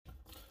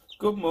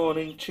Good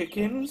morning,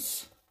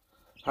 chickens.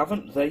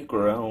 Haven't they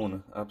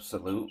grown?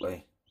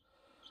 Absolutely.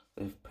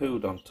 They've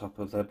pooed on top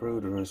of their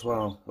brooder as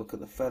well. Look at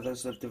the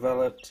feathers they've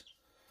developed.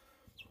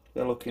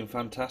 They're looking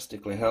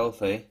fantastically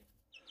healthy.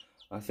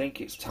 I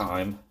think it's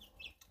time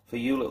for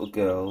you little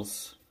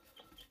girls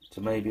to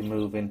maybe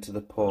move into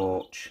the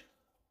porch.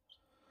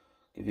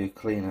 Give you a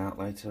clean out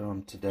later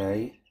on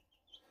today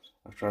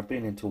after I've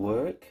been into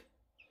work.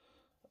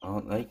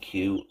 Aren't they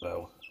cute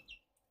though?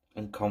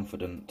 And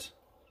confident.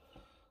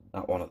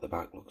 That one at the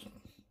back looks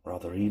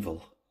rather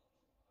evil.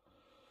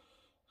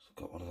 It's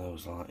got one of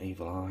those like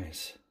evil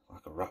eyes,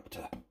 like a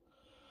raptor.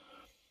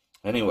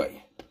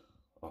 Anyway,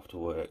 off to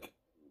work.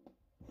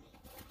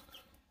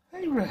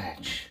 Hey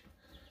Reg,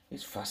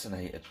 he's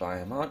fascinated by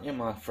him, aren't you,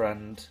 my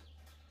friend?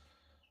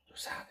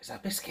 What's that? Is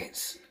that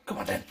biscuits? Come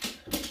on then.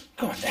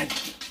 Come on then.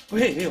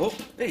 Way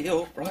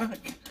up, right?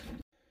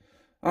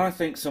 I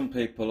think some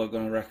people are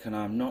going to reckon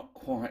I'm not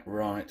quite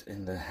right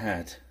in the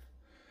head.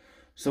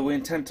 So we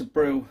intend to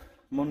brew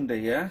Monday,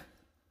 yeah?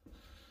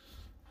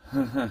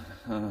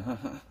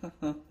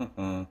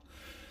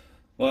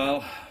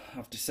 Well,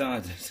 I've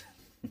decided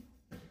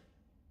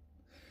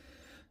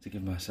to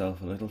give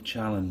myself a little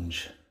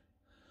challenge.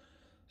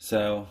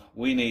 So,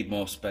 we need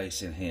more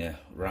space in here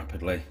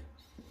rapidly.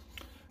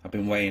 I've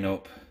been weighing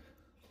up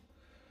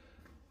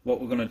what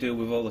we're going to do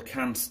with all the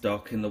canned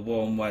stock in the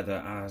warm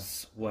weather,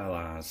 as well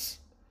as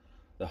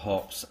the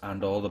hops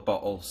and all the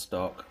bottle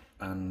stock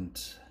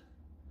and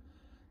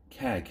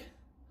keg.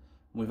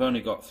 We've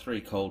only got 3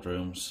 cold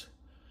rooms,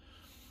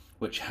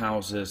 which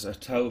houses a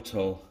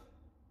total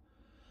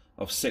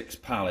of 6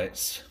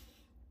 pallets,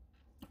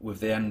 with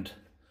the end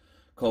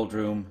cold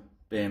room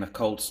being a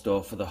cold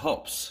store for the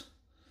hops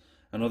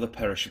and other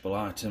perishable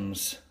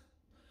items.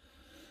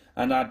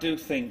 And I do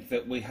think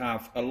that we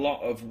have a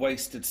lot of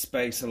wasted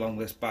space along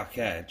this back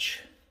edge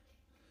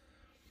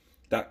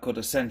that could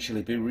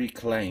essentially be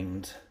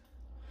reclaimed.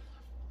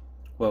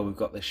 Well, we've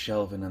got this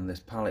shelving and this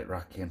pallet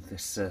racking,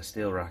 this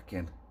steel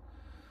racking.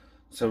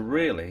 So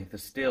really, the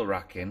steel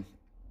racking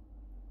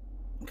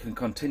can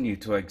continue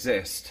to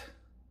exist,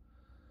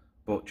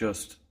 but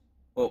just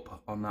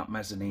up on that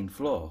mezzanine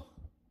floor,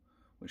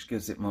 which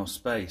gives it more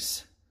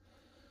space.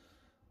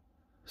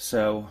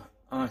 So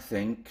I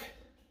think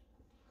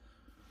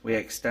we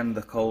extend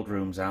the cold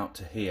rooms out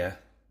to here,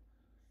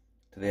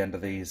 to the end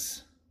of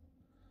these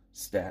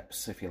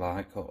steps, if you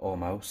like, or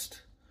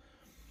almost.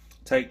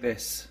 Take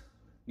this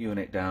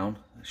unit down,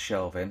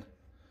 shelving,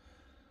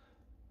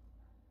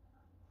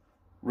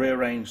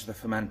 rearrange the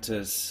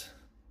fermenters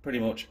pretty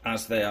much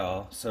as they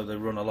are, so they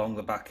run along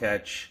the back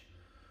edge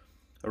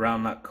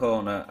around that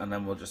corner, and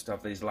then we'll just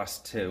have these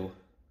last 2,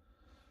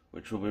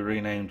 which will be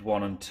renamed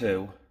 1 and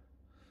 2,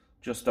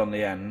 just on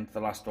the end, the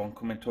last one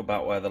coming to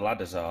about where the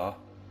ladders are.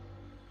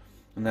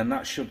 And then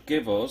that should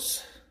give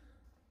us,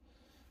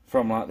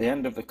 from like the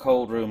end of the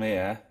cold room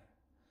here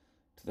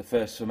to the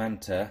first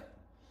fermenter,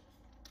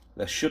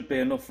 there should be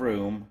enough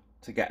room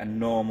to get a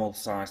normal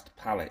sized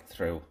pallet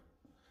through.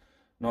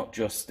 Not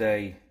just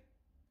a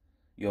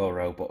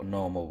Euro, but a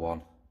normal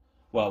one.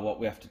 Well,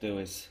 what we have to do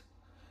is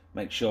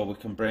make sure we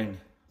can bring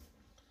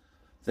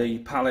the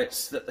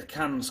pallets that the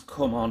cans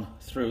come on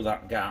through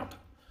that gap,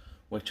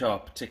 which are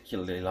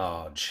particularly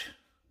large.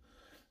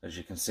 As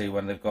you can see,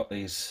 when they've got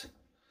these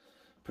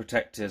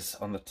protectors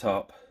on the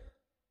top,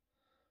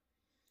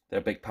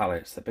 they're big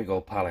pallets, they're big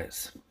old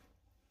pallets.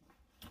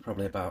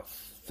 Probably about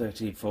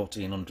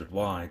 1400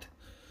 wide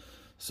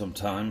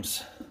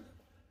sometimes.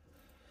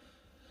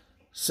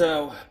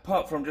 So,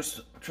 apart from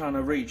just trying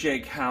to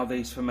rejig how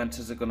these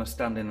fermenters are going to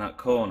stand in that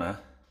corner,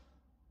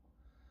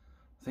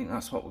 I think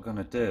that's what we're going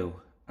to do.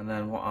 And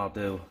then what I'll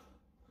do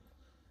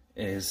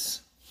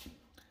is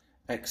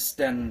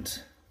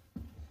extend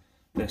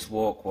this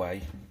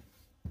walkway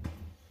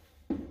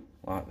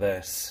like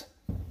this,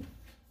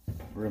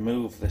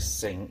 remove this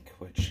sink,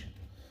 which,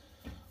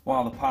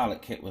 while the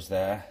pilot kit was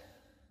there,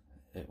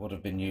 it would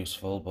have been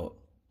useful, but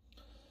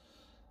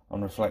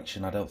on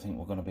reflection, I don't think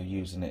we're going to be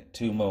using it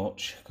too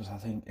much, because I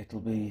think it'll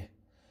be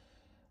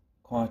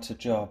quite a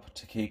job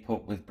to keep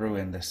up with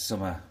brewing this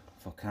summer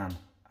for can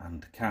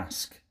and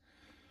cask.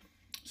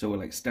 So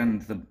we'll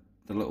extend the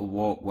little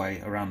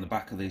walkway around the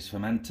back of these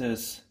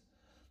fermenters.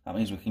 That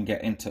means we can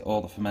get into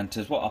all the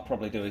fermenters. What I'll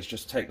probably do is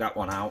just take that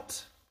one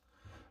out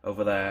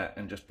over there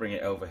and just bring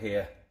it over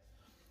here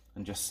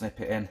and just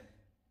snip it in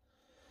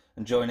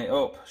and join it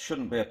up.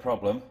 Shouldn't be a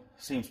problem.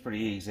 Seems pretty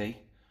easy.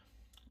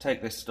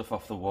 Take this stuff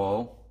off the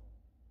wall.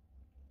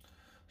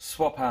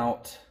 Swap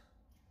out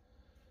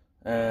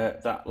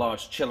that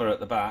large chiller at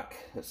the back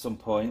at some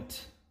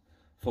point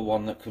for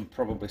one that can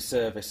probably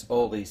service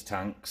all these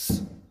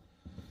tanks.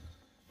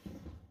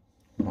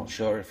 I'm not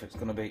sure if it's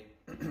going to be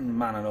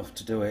man enough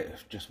to do it,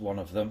 just one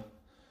of them.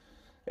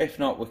 If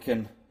not, we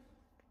can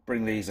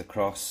bring these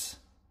across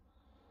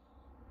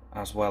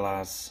as well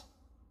as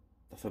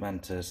the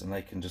fermenters, and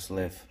they can just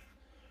live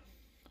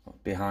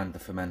behind the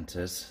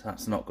fermenters.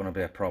 That's not going to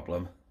be a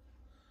problem.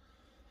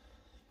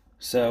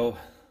 So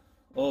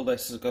all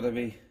this has got to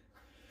be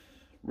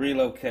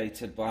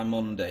relocated by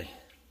Monday.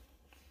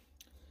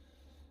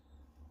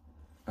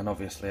 And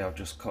obviously I've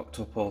just cocked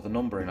up all the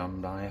numbering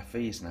on my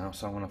FEs now,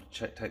 so I'm going to have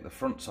to take the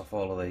fronts off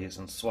all of these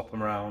and swap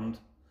them around,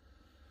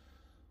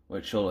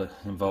 which will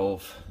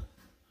involve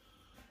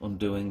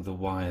undoing the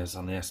wires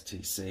on the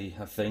STC.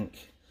 I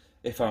think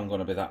if I'm going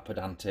to be that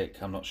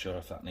pedantic, I'm not sure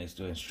if that needs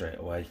doing straight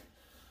away.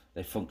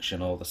 They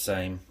function all the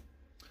same.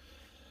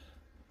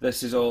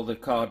 This is all the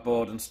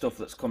cardboard and stuff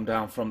that's come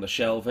down from the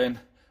shelving.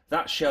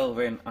 That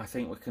shelving, I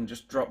think we can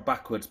just drop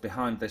backwards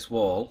behind this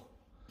wall,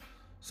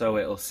 so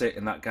it'll sit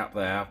in that gap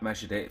there. I've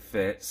measured it, it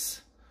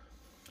fits.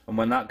 And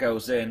when that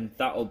goes in,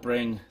 that'll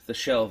bring the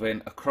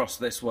shelving across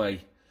this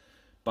way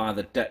by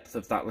the depth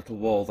of that little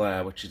wall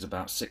there, which is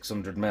about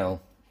 600mm.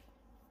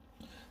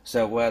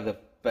 So where the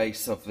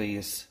base of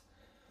these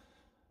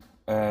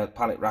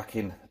pallet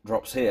racking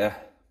drops here,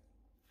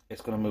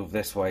 it's going to move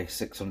this way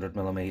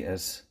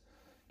 600mm,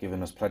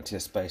 giving us plenty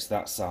of space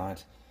that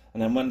side.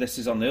 And then when this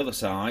is on the other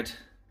side,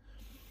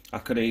 I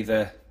could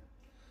either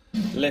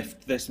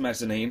lift this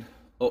mezzanine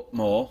up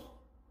more,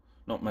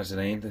 not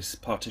mezzanine, this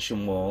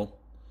partition wall,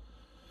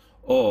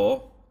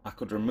 or I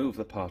could remove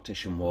the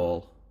partition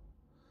wall,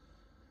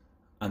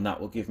 and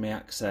that will give me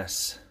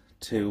access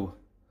to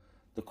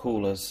the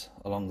coolers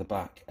along the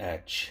back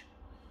edge.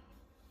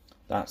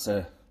 That's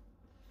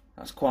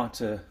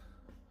quite a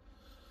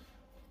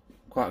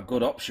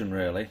good option,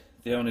 really.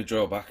 The only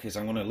drawback is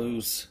I'm going to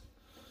lose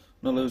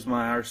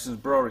my Harrison's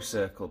Brewery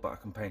circle, but I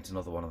can paint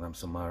another one of them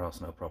somewhere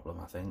else, no problem,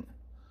 I think.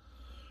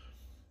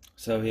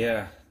 So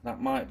yeah, that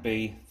might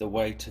be the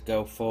way to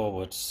go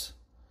forwards.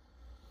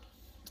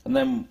 And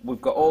then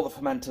we've got all the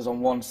fermenters on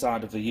one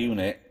side of the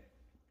unit,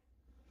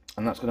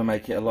 and that's going to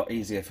make it a lot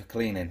easier for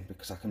cleaning,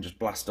 because I can just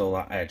blast all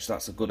that edge.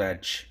 That's a good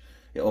edge.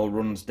 It all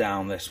runs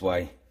down this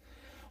way,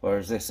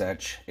 whereas this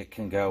edge, it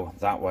can go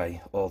that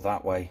way or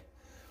that way,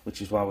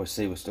 which is why we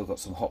see we've still got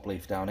some hop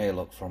leaf down here,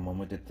 look, from when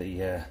we did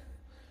the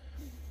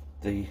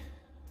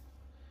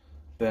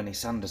Bernie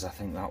Sanders, I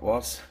think that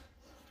was.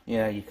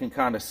 Yeah, you can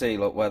kind of see,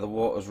 look, where the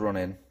water's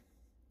running,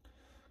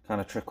 kind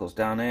of trickles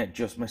down here, it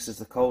just misses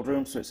the cold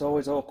room, so it's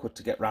always awkward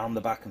to get round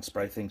the back and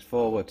spray things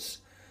forwards.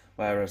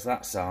 Whereas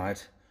that side,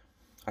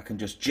 I can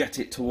just jet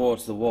it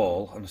towards the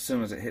wall, and as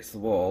soon as it hits the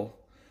wall,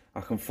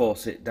 I can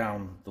force it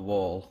down the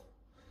wall.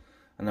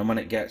 And then when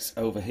it gets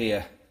over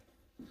here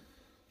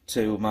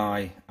to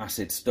my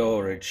acid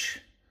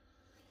storage,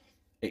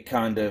 it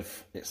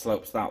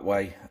slopes that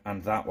way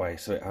and that way,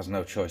 so it has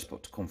no choice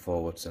but to come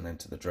forwards and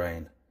into the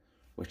drain,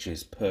 which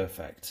is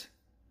perfect.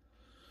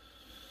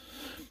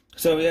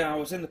 So yeah, I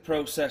was in the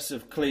process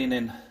of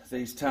cleaning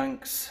these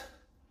tanks.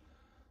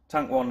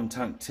 Tank 1 and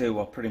Tank 2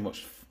 are pretty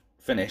much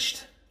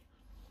finished.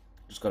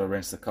 Just got to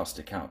rinse the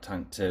caustic out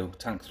Tank 2.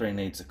 Tank 3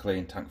 needs a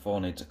clean, Tank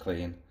 4 needs a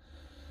clean.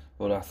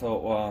 But I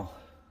thought, well,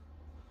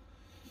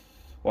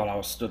 while I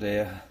was stood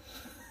here,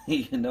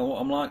 you know what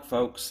I'm like,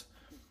 folks.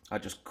 I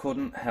just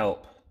couldn't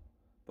help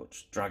but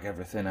just drag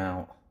everything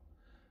out.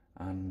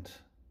 And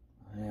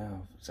yeah,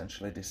 I've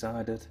essentially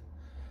decided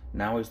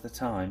now is the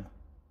time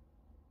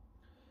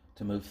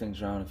to move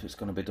things around if it's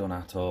going to be done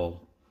at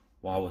all,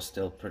 while we're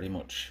still pretty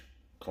much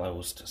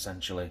closed,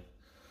 essentially.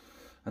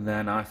 And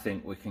then I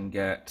think we can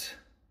get,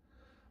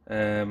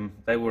 they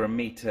were 1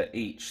 metre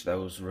each,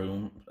 those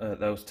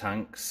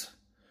tanks.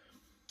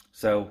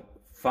 So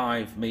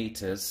 5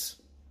 metres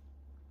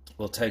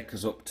will take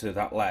us up to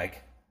that leg,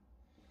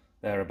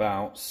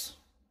 thereabouts,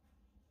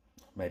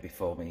 maybe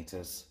 4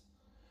 metres.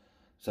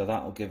 So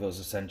that will give us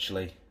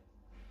essentially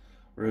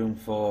room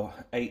for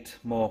 8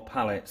 more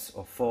pallets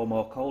or 4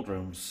 more cold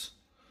rooms,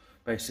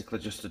 basically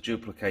just a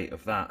duplicate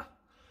of that.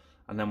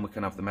 And then we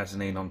can have the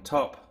mezzanine on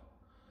top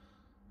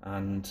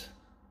and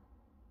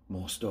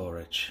more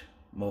storage,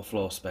 more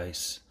floor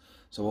space.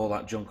 So all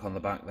that junk on the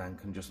back then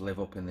can just live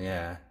up in the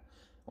air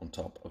on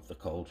top of the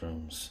cold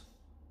rooms.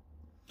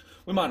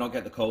 We might not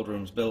get the cold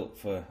rooms built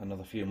for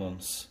another few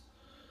months,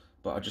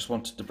 but I just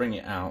wanted to bring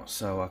it out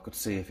so I could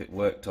see if it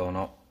worked or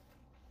not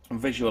and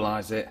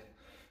visualise it.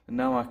 And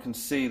now I can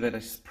see that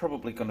it's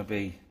probably going to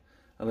be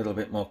a little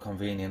bit more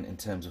convenient in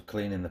terms of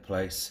cleaning the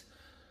place.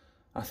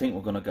 I think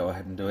we're going to go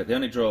ahead and do it. The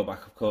only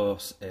drawback, of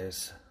course,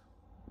 is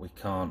we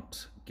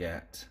can't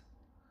get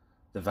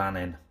the van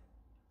in.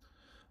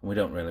 And we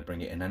don't really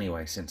bring it in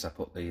anyway, since I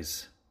put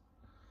these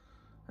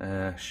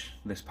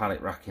this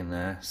pallet rack in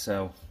there.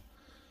 So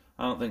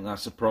I don't think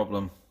that's a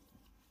problem.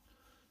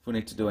 If we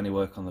need to do any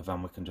work on the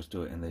van, we can just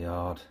do it in the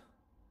yard.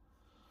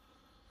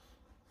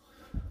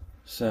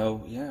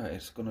 So yeah,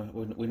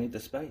 we need the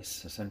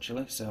space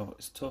essentially, so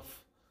it's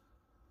tough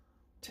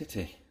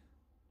titty.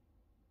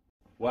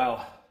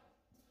 Well,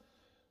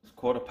 it's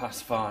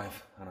 5:15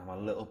 and I'm a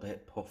little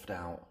bit puffed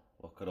out.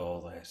 Look at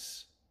all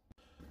this.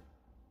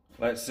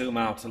 Let's zoom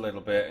out a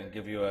little bit and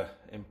give you an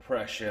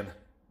impression.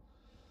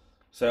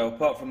 So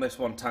apart from this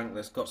one tank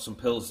that's got some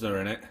Pilsner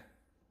in it,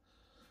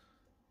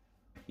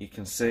 you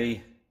can see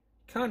it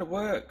kind of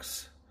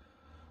works.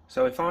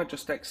 So if I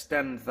just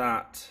extend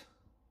that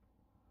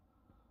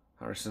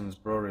Harrison's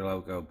Brewery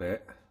logo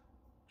bit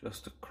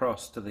just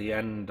across to the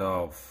end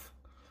of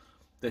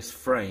this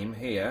frame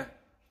here,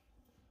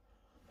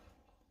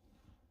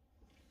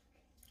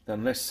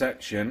 then this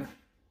section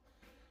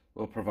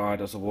will provide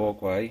us a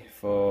walkway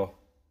for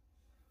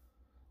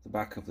the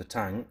back of the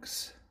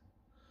tanks,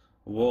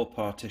 a wall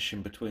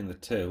partition between the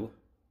two.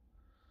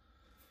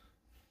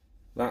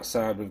 That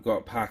side we've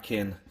got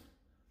packing,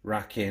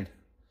 racking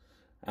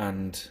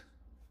and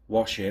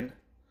washing.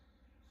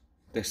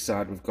 This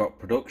side we've got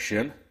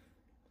production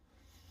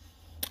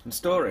and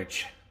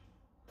storage,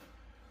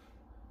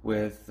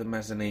 with the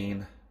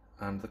mezzanine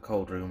and the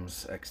cold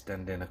rooms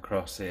extending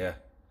across here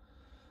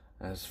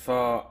as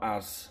far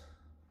as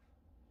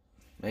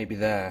maybe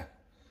there.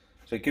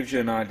 So it gives you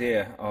an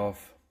idea of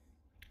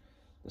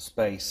the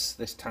space.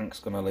 This tank's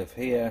going to live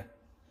here,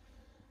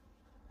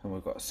 and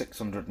we've got a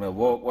 600mm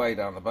walkway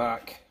down the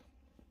back,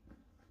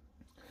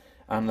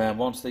 and then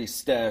once these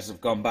stairs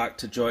have gone back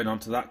to join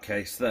onto that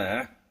case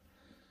there,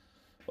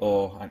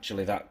 or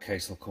actually that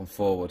case will come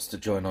forwards to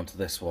join onto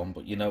this one,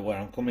 but you know where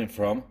I'm coming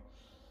from.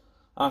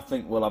 I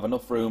think we'll have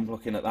enough room,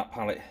 looking at that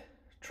pallet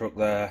truck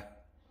there,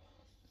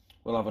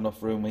 we'll have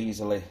enough room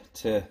easily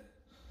to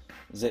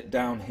zip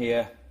down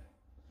here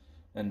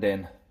and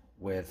in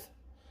with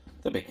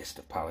the biggest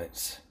of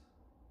pallets.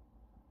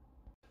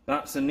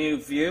 That's a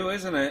new view,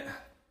 isn't it?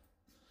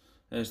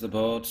 There's the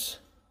boards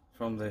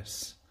from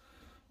this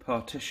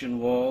partition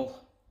wall,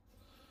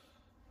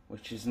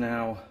 which is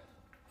now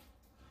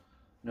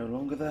no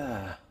longer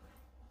there.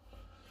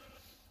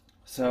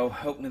 So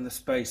opening the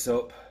space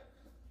up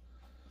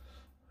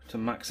to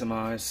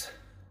maximise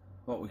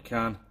what we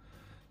can.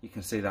 You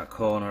can see that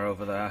corner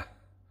over there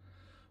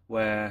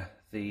where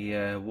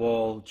the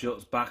wall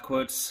juts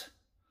backwards.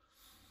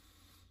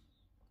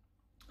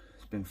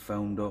 It's been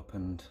foamed up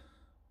and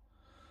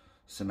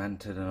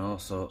cemented and all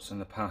sorts in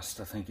the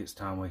past. I think it's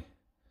time we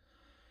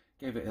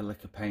gave it a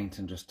lick of paint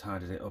and just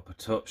tidied it up a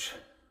touch.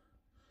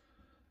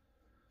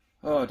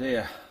 Oh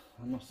dear,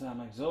 I must say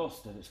I'm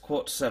exhausted. It's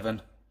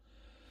 7:15.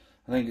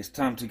 I think it's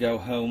time to go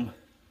home.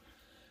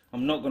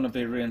 I'm not going to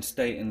be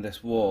reinstating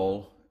this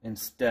wall.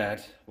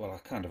 Instead, well, I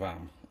kind of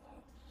am,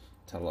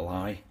 tell a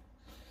lie.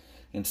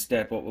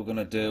 Instead, what we're going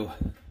to do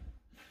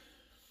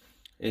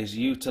is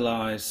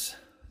utilise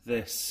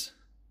this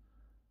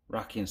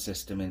racking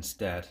system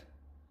instead,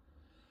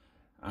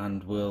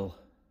 and we'll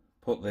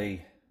put the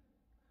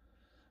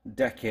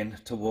decking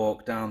to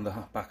walk down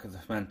the back of the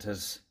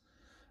fermenters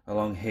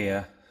along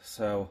here.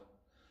 So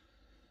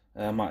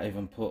I might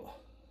even put,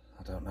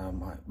 I don't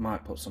know,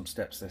 might put some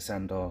steps this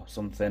end or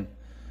something,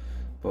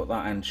 but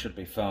that end should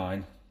be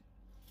fine.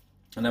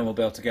 And then we'll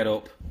be able to get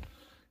up,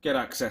 get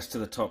access to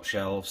the top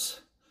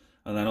shelves,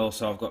 and then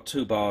also I've got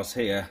 2 bars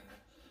here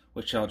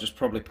which I'll just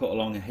probably put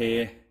along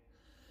here,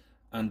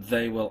 and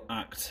they will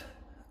act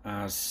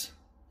as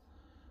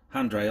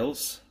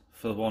handrails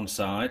for one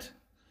side.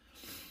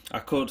 I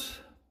could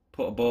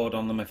put a board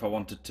on them if I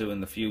wanted to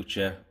in the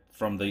future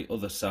from the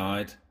other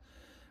side,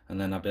 and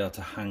then I'll be able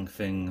to hang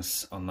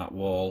things on that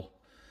wall.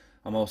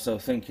 I'm also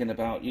thinking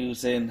about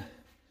using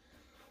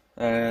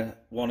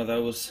one of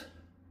those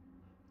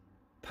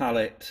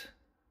pallet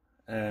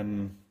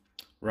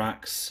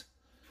racks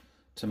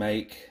to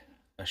make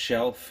a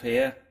shelf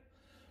here.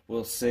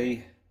 We'll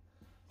see.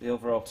 The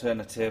other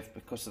alternative,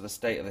 because of the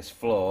state of this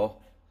floor,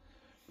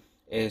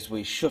 is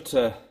we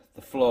shutter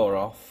the floor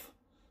off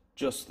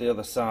just the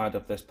other side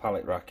of this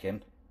pallet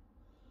racking,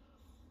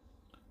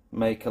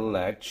 make a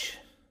ledge,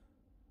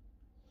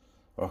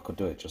 or I could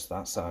do it just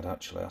that side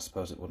actually, I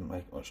suppose it wouldn't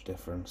make much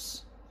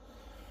difference.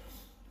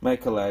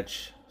 Make a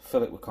ledge,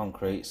 fill it with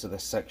concrete so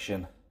this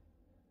section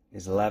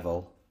is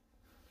level,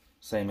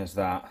 same as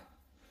that,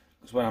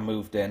 because when I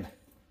moved in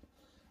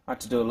I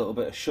had to do a little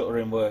bit of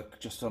shuttering work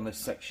just on this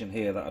section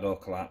here that had all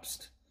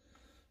collapsed.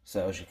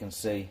 So as you can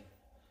see,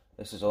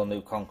 this is all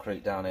new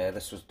concrete down here.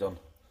 This was done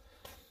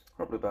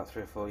probably about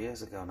 3 or 4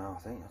 years ago now,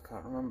 I think, I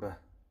can't remember.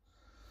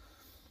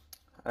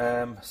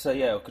 So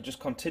yeah, we could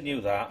just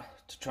continue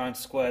that to try and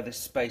square this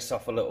space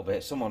off a little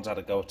bit. Someone's had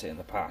a go at it in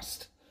the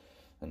past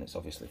and it's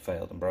obviously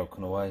failed and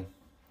broken away.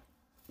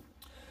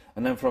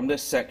 And then from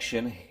this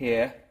section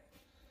here,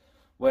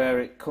 where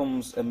it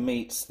comes and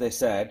meets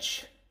this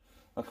edge,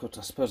 I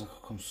suppose I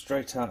could come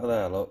straight out of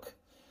there, look,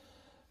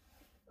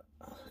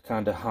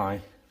 kind of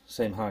high,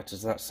 same height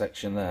as that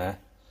section there,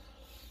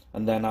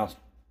 and then I'll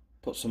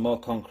put some more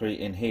concrete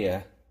in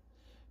here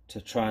to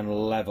try and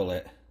level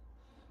it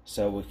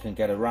so we can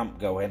get a ramp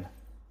going,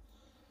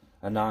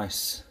 a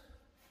nice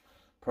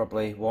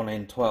probably 1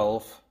 in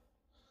 12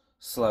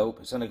 slope.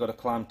 It's only got to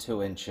climb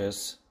 2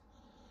 inches,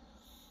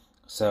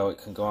 so it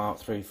can go out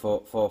 3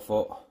 foot, 4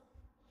 foot,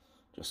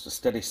 just a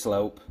steady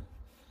slope,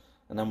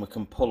 and then we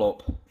can pull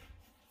up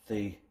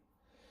the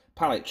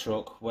pallet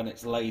truck when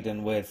it's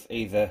laden with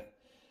either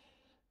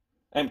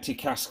empty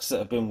casks that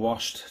have been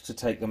washed to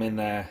take them in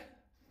there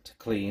to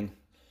clean,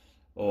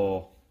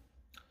 or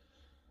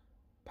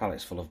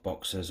pallets full of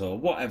boxes, or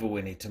whatever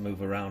we need to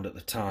move around at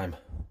the time.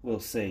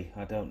 We'll see,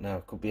 I don't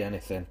know, could be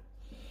anything.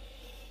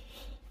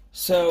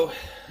 So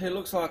it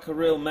looks like a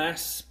real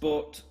mess,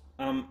 but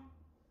I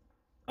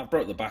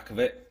broke the back of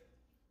it.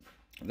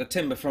 The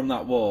timber from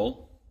that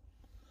wall,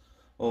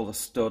 all the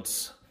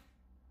studs,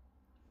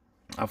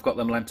 I've got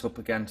them leant up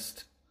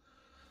against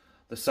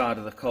the side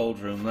of the cold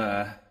room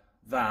there,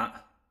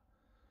 that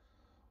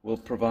will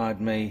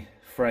provide me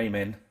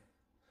framing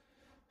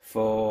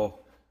for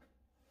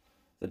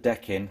the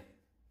decking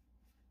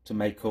to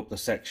make up the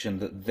section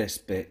that this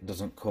bit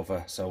doesn't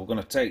cover. So we're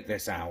going to take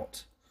this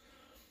out.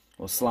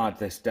 We'll slide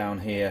this down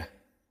here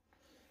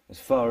as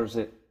far as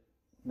it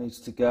needs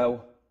to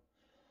go,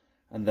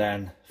 and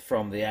then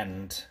from the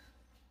end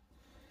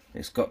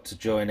it's got to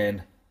join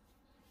in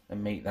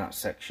and meet that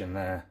section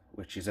there,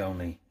 which is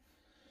only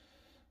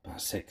about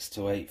 6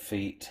 to 8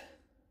 feet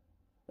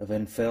of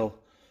infill.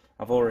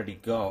 I've already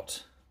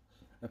got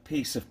a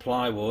piece of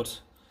plywood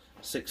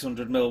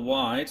 600mm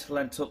wide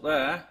lent up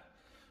there,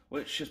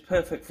 which is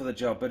perfect for the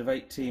job, bit of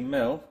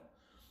 18mm,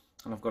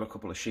 and I've got a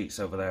couple of sheets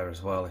over there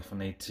as well if I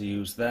need to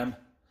use them.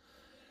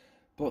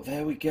 But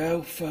there we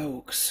go,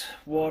 folks,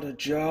 what a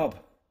job.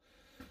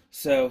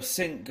 So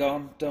sink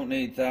gone, don't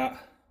need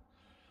that.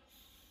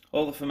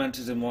 All the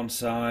fermenters in one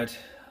side.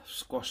 I've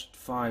squashed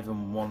 5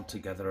 and 1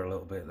 together a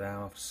little bit there.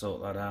 I'll have to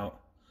sort that out.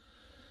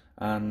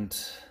 And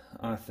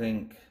I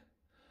think,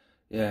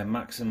 yeah,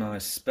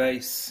 maximise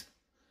space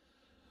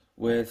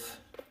with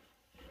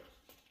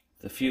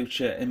the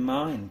future in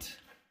mind.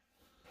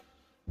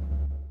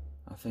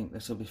 I think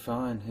this will be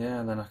fine,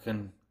 yeah, and then I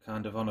can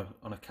kind of on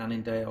a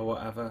canning day or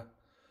whatever,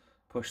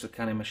 push the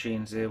canning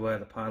machines here where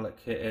the pilot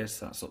kit is.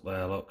 That's up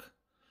there, look.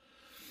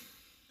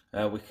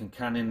 We can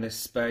can in this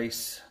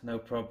space, no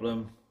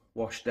problem.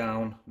 Wash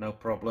down, no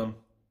problem.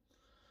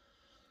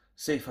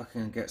 See if I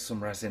can get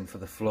some resin for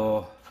the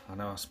floor. I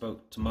know I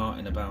spoke to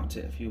Martin about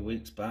it a few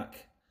weeks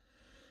back,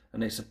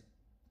 and it's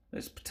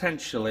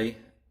potentially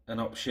an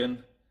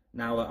option.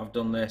 Now that I've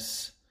done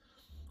this,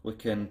 we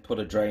can put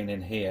a drain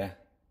in here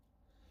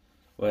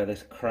where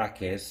this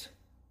crack is.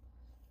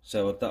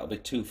 So that'll be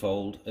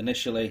twofold.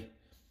 Initially,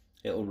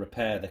 it'll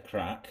repair the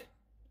crack,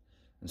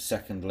 and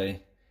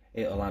secondly,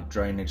 it'll add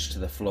drainage to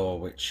the floor,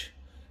 which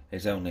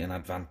is only an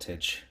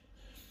advantage.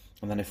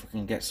 And then if we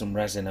can get some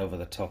resin over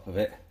the top of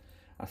it,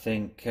 I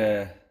think,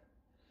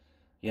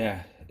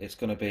 yeah, it's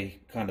going to be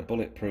kind of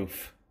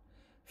bulletproof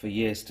for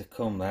years to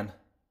come then.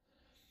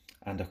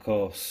 And of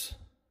course,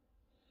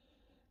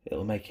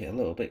 it'll make it a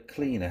little bit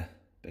cleaner,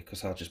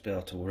 because I'll just be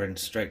able to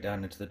rinse straight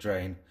down into the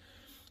drain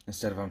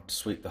instead of having to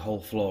sweep the whole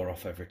floor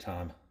off every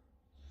time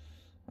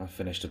I've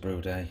finished a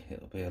brew day.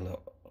 It'll be a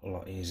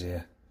lot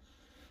easier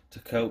to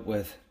cope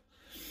with.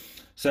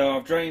 So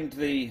I've drained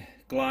the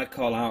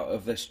glycol out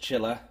of this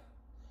chiller.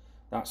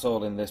 That's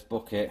all in this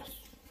bucket,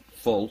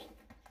 full,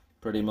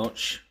 pretty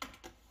much.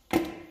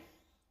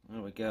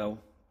 There we go.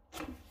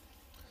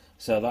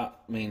 So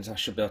that means I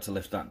should be able to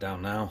lift that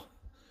down now.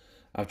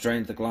 I've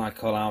drained the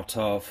glycol out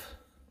of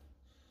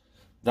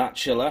that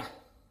chiller.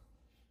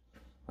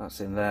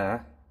 That's in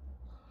there.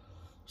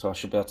 So I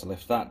should be able to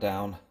lift that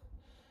down.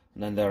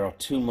 And then there are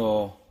 2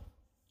 more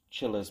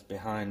chillers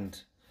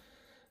behind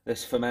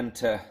this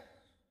fermenter,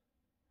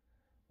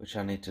 which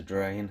I need to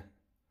drain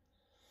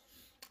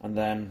and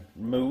then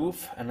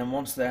move. And then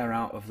once they're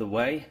out of the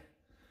way,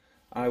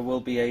 I will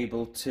be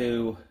able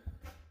to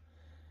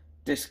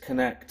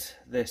disconnect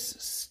this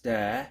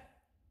stair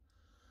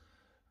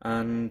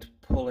and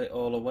pull it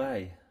all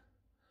away.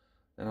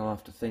 Then I'll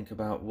have to think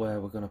about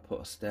where we're going to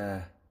put a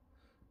stair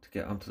to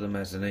get onto the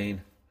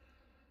mezzanine.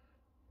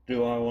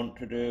 Do I want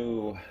to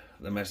do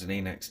the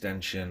mezzanine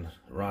extension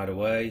right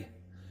away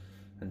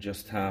and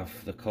just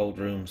have the cold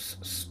rooms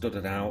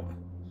studded out?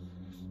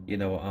 You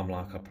know what I'm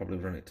like, I'll probably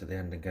run it to the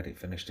end and get it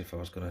finished if I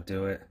was going to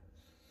do it.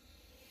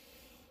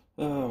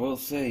 Oh, we'll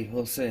see.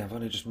 I've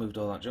only just moved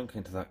all that junk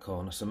into that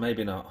corner, so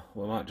maybe not.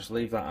 We might just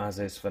leave that as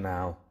is for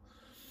now.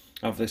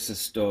 Have this as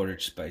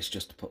storage space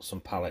just to put some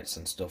pallets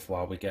and stuff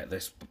while we get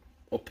this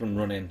up and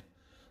running,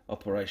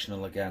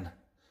 operational again.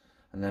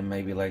 And then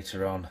maybe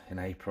later on in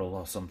April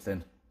or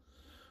something,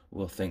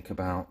 we'll think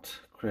about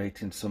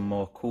creating some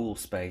more cool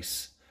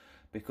space,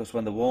 because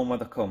when the warm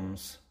weather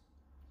comes,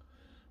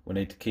 we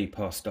need to keep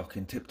our stock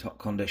in tip-top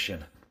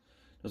condition.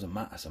 Doesn't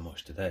matter so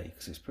much today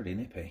because it's pretty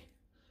nippy.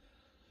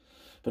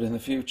 But in the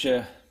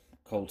future,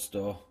 cold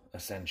store,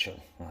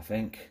 essential, I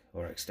think,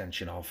 or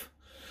extension of.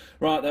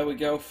 Right, there we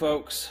go,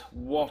 folks.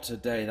 What a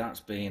day that's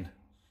been.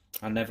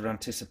 I never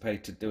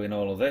anticipated doing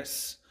all of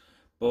this,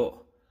 but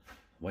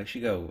away she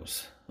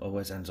goes.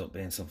 Always ends up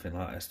being something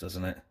like this,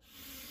 doesn't it?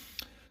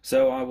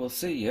 So I will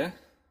see you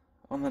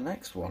on the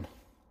next one.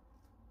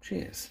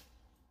 Cheers.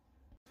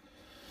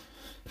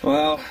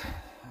 Well,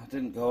 I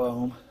didn't go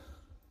home.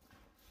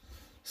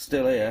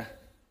 Still here.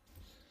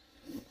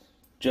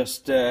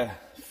 Just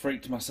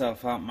freaked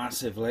myself out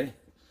massively.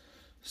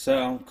 So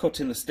I'm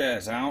cutting the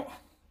stairs out.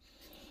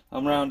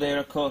 I'm round here,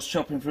 of course,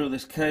 chopping through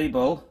this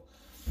cable,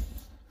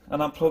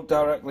 and I'm plugged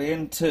directly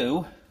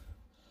into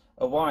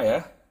a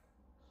wire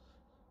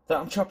that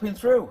I'm chopping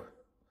through.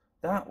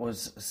 That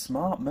was a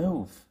smart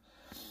move.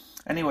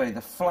 Anyway,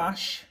 the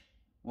flash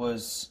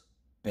was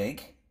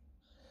big.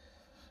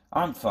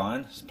 I'm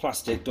fine. It's a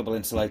plastic double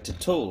insulated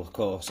tool, of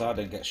course. I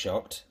didn't get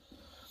shocked.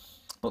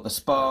 But the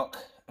spark,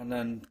 and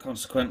then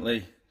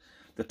consequently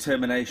the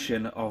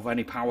termination of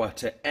any power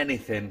to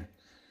anything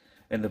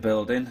in the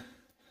building,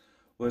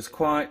 was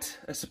quite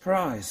a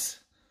surprise.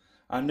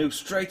 I knew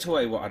straight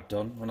away what I'd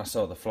done when I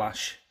saw the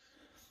flash.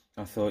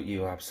 I thought,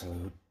 you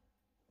absolute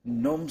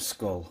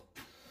numbskull.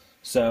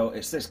 So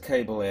it's this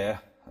cable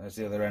here, there's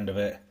the other end of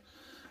it,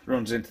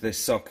 runs into this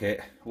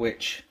socket,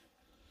 which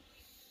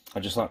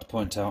I'd just like to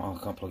point out,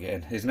 I can't plug it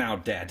in, is now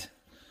dead.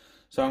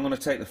 So I'm going to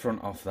take the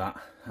front off that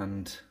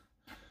and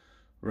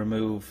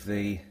remove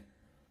the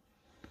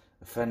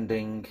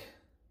offending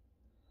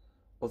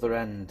other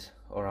end,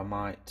 or I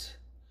might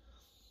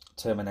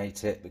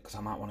terminate it because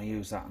I might want to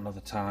use that another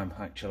time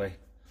actually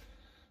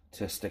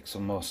to stick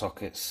some more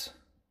sockets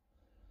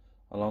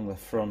along the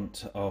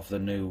front of the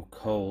new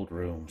cold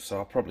room. So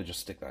I'll probably just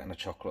stick that in a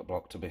chocolate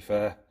block, to be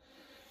fair.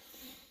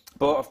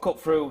 But I've cut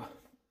through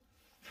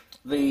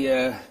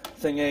the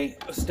thingy.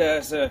 The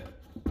stairs are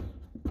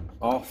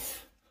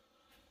off.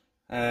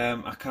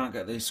 I can't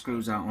get these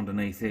screws out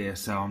underneath here,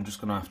 so I'm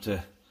just going to have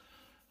to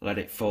let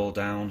it fall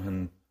down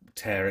and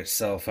tear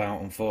itself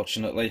out,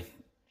 unfortunately.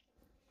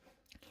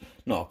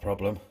 Not a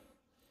problem.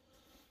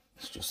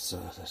 It's just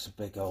there's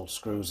big old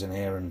screws in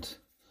here, and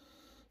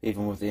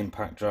even with the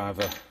impact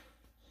driver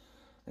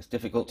it's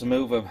difficult to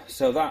move them.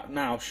 So that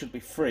now should be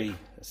free,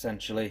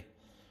 essentially.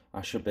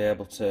 I should be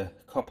able to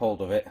cop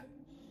hold of it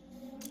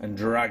and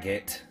drag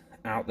it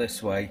out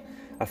this way.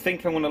 I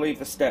think I'm going to leave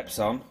the steps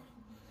on,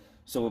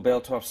 so we'll be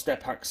able to have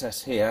step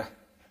access here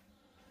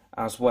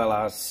as well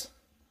as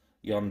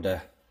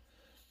yonder,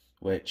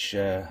 which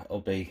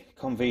will be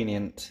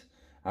convenient.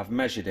 I've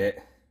measured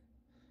it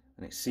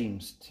and it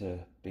seems to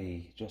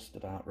be just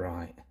about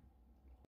right.